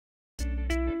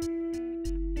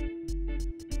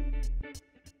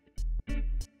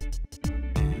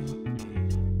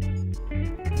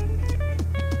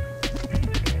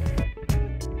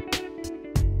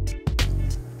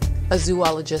a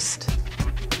zoologist.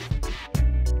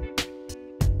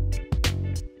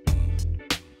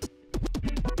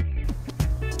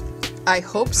 I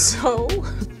hope so.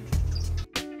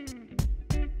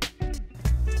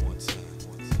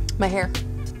 My hair.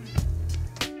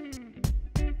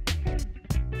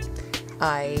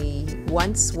 I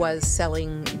once was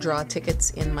selling draw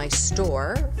tickets in my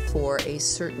store for a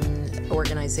certain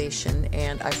organization,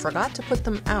 and I forgot to put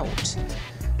them out.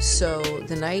 So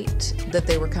the night that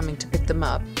they were coming to pick them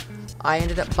up, I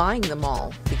ended up buying them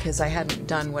all because I hadn't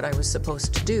done what I was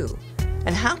supposed to do.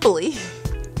 And happily,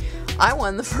 I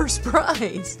won the first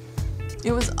prize.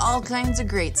 It was all kinds of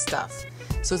great stuff.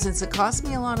 So since it cost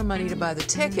me a lot of money to buy the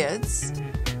tickets,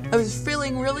 I was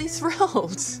feeling really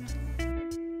thrilled.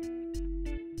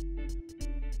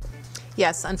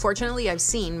 Yes, unfortunately, I've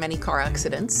seen many car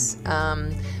accidents,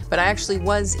 but I actually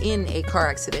was in a car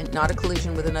accident, not a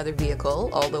collision with another vehicle,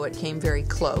 although it came very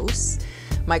close.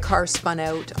 My car spun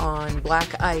out on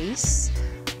black ice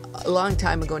a long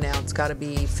time ago now. It's got to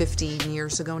be 15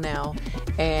 years ago now,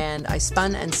 and I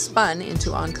spun and spun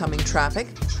into oncoming traffic.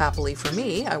 Happily for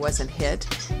me, I wasn't hit,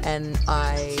 and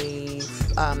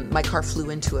my car flew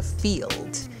into a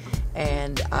field,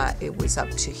 and it was up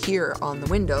to here on the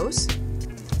windows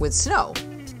with snow.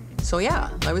 So yeah,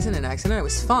 I was in an accident. I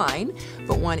was fine.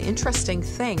 But one interesting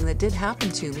thing that did happen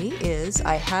to me is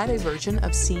I had a version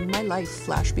of seeing my life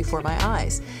flash before my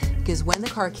eyes, because when the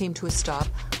car came to a stop,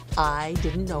 I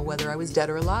didn't know whether I was dead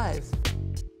or alive.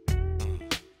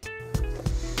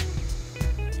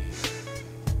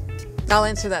 I'll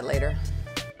answer that later.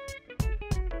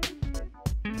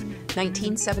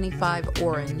 1975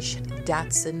 orange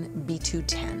Datsun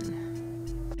B210.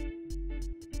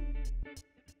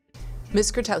 Ms.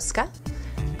 Krotowska,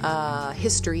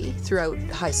 history throughout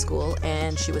high school,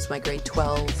 and she was my grade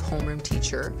 12 homeroom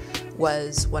teacher,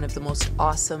 was one of the most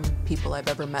awesome people I've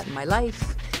ever met in my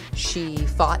life. She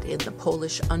fought in the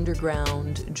Polish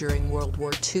underground during World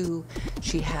War II.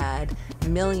 She had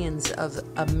millions of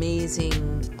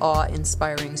amazing,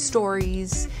 awe-inspiring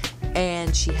stories,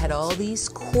 and she had all these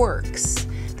quirks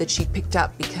that she picked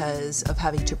up because of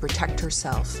having to protect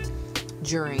herself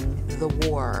during the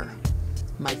war.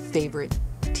 My favorite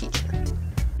teacher.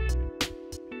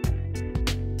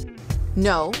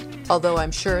 No, although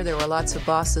I'm sure there were lots of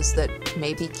bosses that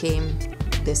maybe came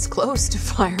this close to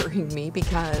firing me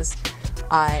because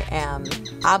I am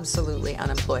absolutely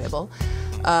unemployable.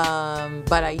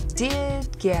 But I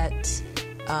did get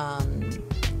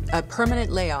a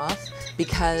permanent layoff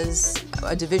because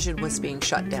a division was being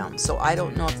shut down. So I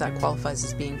don't know if that qualifies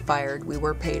as being fired. We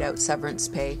were paid out severance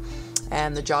pay,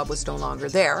 and the job was no longer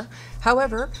there.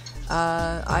 However,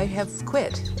 I have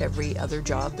quit every other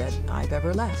job that I've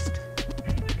ever left.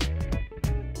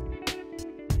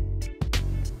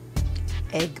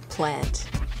 Eggplant.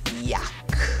 Yuck.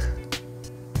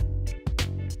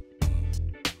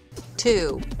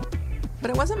 2.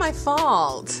 But it wasn't my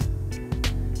fault.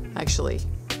 Actually,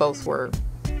 both were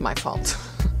my fault.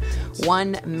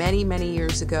 One, many, many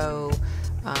years ago,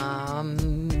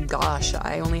 gosh,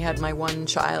 I only had my one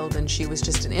child, and she was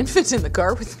just an infant in the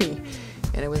car with me.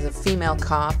 And it was a female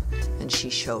cop, and she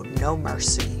showed no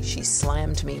mercy. She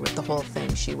slammed me with the whole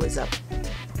thing. She was a,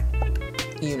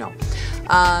 you know.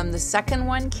 The second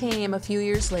one came a few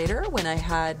years later when I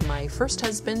had my first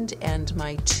husband and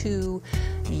my 2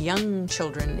 young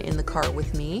children in the car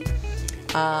with me.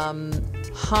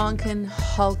 Honkin',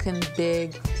 hulkin',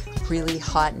 big, really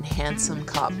hot and handsome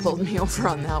cop pulled me over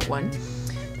on that one.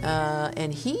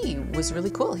 And he was really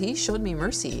cool. He showed me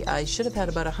mercy. I should have had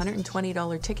about a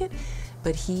 $120 ticket,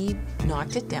 but he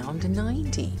knocked it down to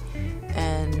 $90.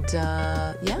 And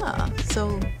yeah,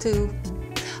 so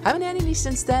I haven't had any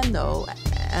since then though,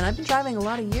 and I've been driving a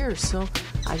lot of years, so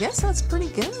I guess that's pretty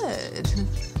good.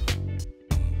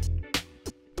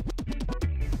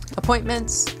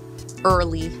 Appointments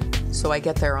early, so I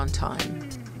get there on time.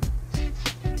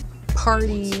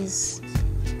 Parties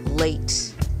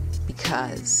late,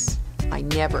 because I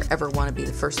never ever want to be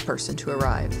the first person to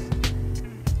arrive.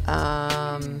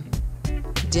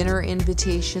 Dinner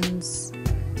invitations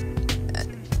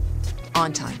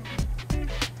on time.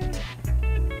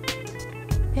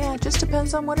 Yeah, it just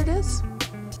depends on what it is.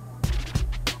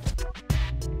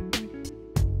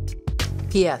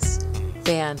 P.S.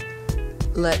 Van,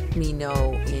 let me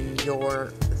know in your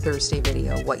Thursday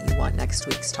video what you want next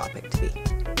week's topic to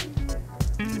be.